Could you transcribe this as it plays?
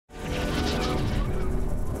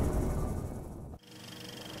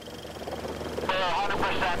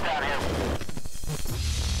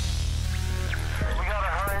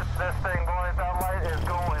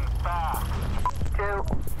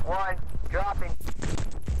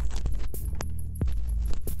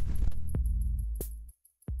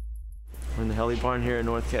heli barn here in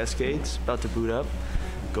North Cascades, about to boot up,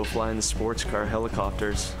 go fly in the sports car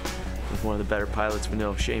helicopters with one of the better pilots we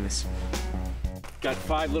know, Seamus. Got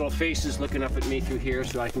 5 little faces looking up at me through here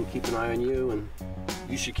so I can keep an eye on you, and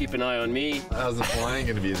you should keep an eye on me. How's the flying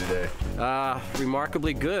going to be today?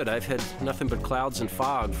 Remarkably good. I've had nothing but clouds and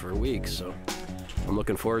fog for weeks, so I'm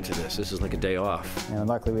looking forward to this. This is like a day off. And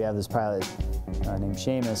luckily we have this pilot named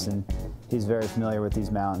Seamus, and he's very familiar with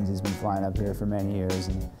these mountains. He's been flying up here for many years,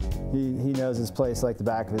 and he knows this place like the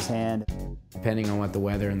back of his hand. Depending on what the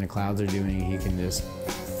weather and the clouds are doing, he can just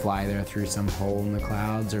fly there through some hole in the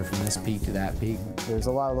clouds or from this peak to that peak. There's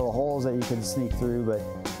a lot of little holes that you can sneak through, but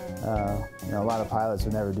you know, a lot of pilots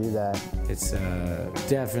would never do that. It's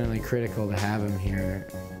definitely critical to have him here.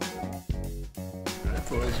 All right,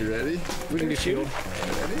 boys, you ready? We can shoot.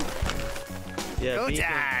 Ready? Yeah, Go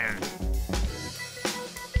time!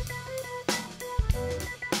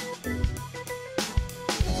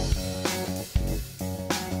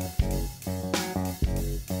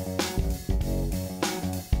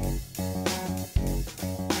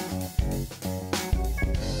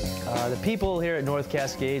 The people here at North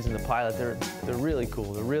Cascades and the pilot, they're really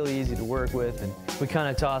cool. They're really easy to work with, and we kind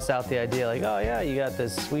of toss out the idea like, oh yeah, you got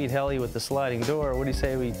this sweet heli with the sliding door. What do you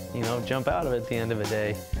say we, jump out of it at the end of the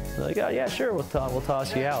day? They're like, oh yeah, sure, we'll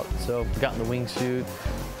toss you out. So we got in the wingsuit.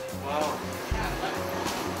 Wow.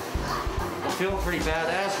 I'm feeling pretty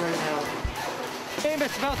badass right now. Hey,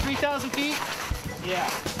 it's about 3,000 feet. Yeah.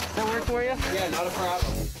 Does that work for you? Yeah, not a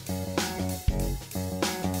problem.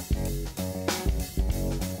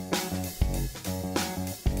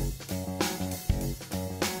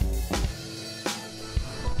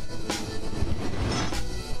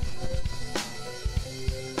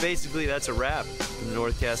 Basically, that's a wrap from the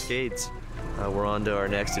North Cascades. We're on to our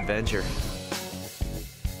next adventure.